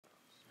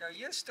Now,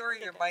 your story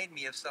reminded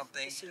me of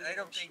something. I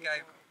don't think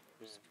I've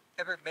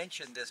ever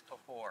mentioned this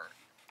before,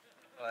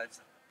 but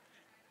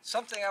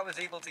something I was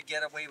able to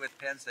get away with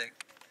Pennsic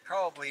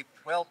probably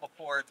well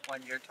before the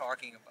one you're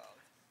talking about.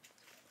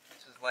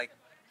 This is like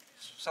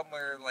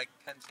somewhere like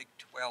Pennsic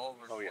 12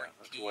 or 14. Oh yeah,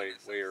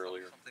 that's way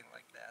earlier. Something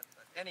like that.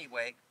 But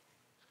anyway,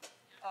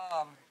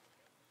 um,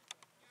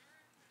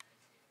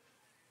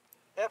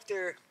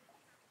 after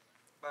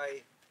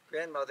my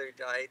grandmother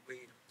died,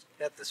 we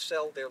had to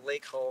sell their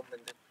lake home,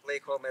 and the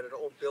lake home had an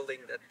old building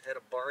that had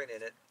a barn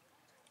in it.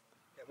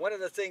 And one of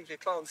the things we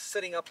found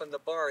sitting up in the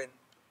barn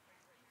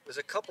was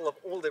a couple of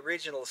old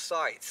original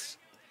scythes,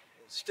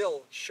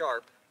 still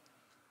sharp.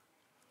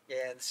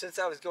 And since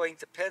I was going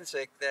to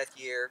Pennsic that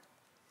year,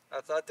 I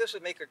thought this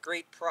would make a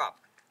great prop.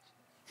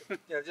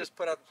 Just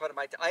put out in front of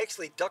my... I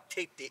actually duct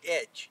taped the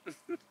edge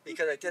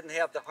because I didn't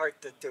have the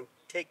heart to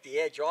take the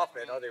edge off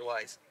it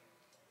otherwise.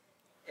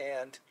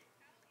 And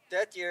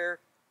that year,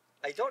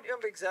 I don't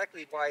remember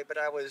exactly why, but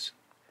I was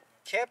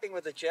camping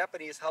with a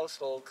Japanese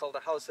household called the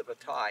House of a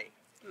Thai.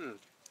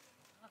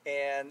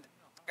 And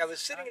I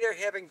was sitting there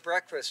having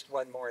breakfast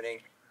one morning,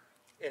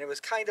 and it was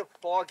kind of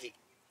foggy.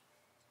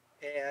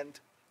 And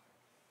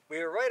we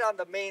were right on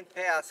the main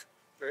path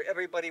where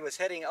everybody was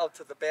heading out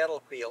to the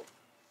battlefield.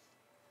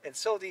 And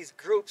so these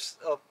groups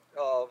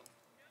of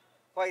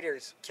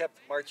fighters kept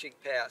marching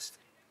past.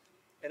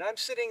 And I'm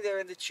sitting there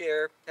in the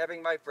chair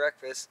having my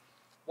breakfast,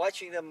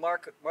 watching them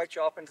march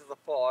off into the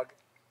fog.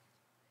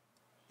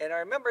 And I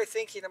remember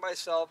thinking to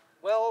myself,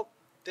 well,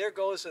 there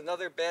goes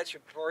another batch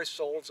of poor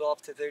souls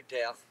off to their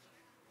death.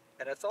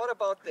 And I thought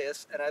about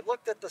this, and I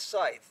looked at the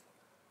scythe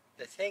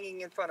that's hanging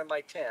in front of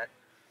my tent,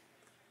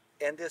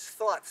 and this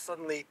thought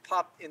suddenly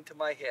popped into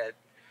my head.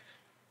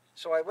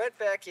 So I went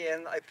back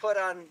in, I put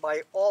on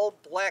my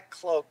all-black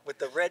cloak with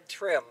the red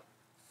trim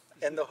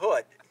and the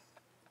hood,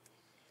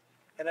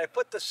 and I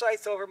put the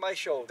scythe over my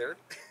shoulder,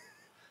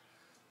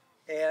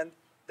 and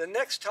the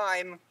next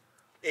time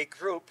a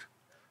group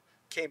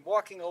came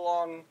walking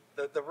along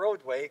the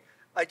roadway,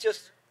 I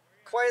just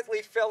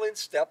quietly fell in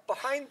step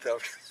behind them.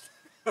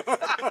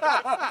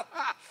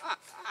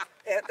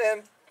 And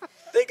then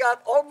they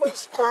got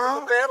almost to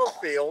the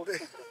battlefield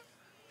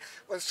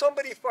when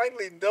somebody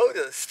finally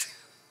noticed.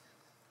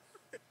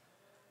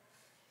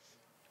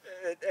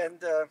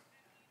 And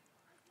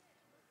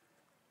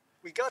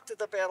we got to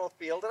the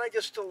battlefield, and I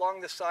just stood along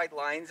the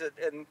sidelines,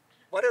 and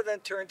one of them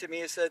turned to me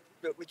and said,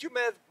 would you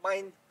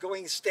mind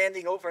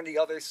standing over on the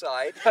other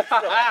side?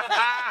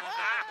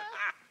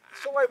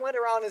 So I went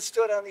around and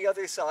stood on the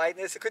other side,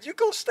 and they said, could you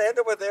go stand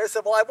over there? I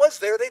said, well, I was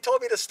there. They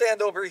told me to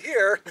stand over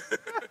here.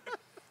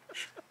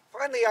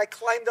 Finally, I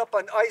climbed up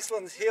on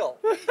Iceland's Hill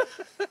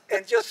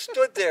and just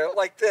stood there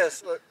like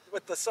this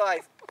with the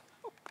scythe.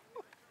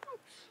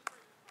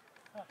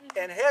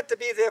 And had to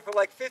be there for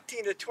like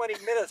 15 to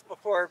 20 minutes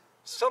before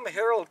some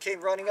herald came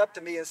running up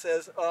to me and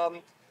says,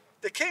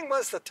 the king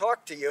wants to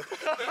talk to you.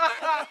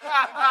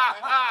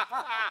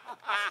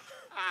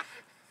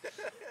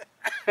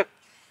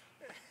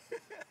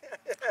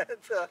 And,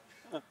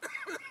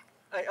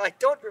 I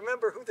don't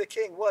remember who the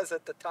king was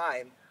at the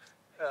time,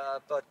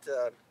 but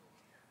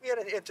we had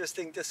an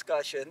interesting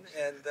discussion,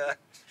 and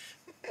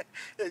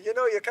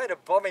you're kind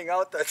of bumming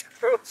out the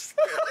troops.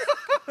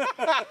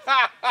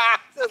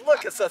 Said,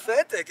 look, it's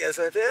authentic,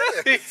 isn't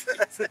it?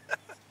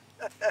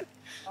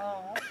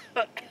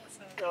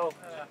 So,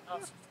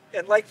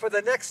 and like for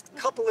the next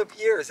couple of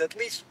years, at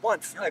least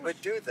once, I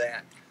would do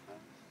that.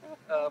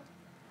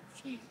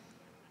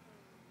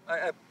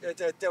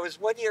 There was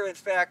one year, in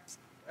fact,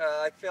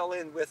 I fell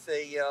in with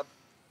a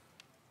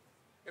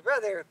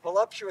rather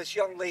voluptuous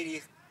young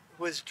lady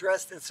who was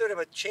dressed in sort of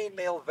a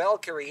chainmail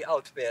Valkyrie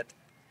outfit.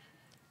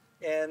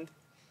 And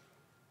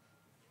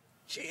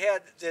she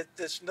had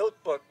this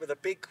notebook with a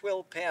big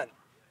quill pen.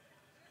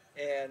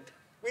 And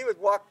we would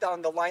walk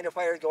down the line of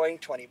fire going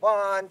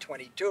 21,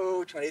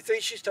 22, 23.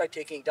 She'd start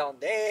taking down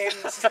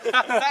names.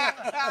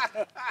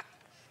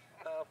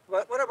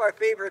 But one of our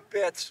favorite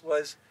bits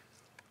was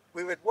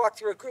we would walk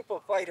through a group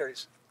of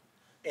fighters,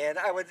 and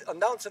I would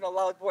announce in a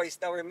loud voice,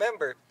 now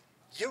remember,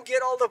 you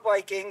get all the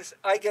Vikings,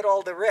 I get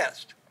all the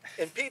rest.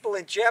 And people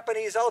in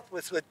Japanese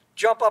outfits would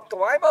jump up,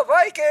 go, I'm a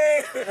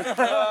Viking!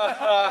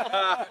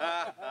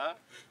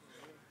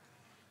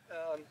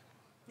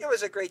 It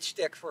was a great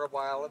shtick for a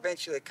while.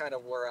 Eventually it kind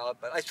of wore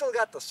out, but I still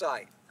got the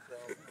scythe. So.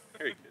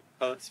 Very good.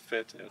 Oh, that's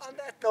fantastic. On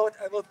that note,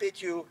 I will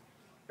bid you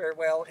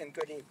farewell and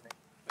good evening.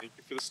 Thank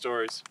you for the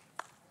stories.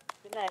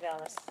 Good night,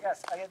 Alice.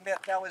 Yes, I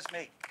admit that was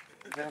me.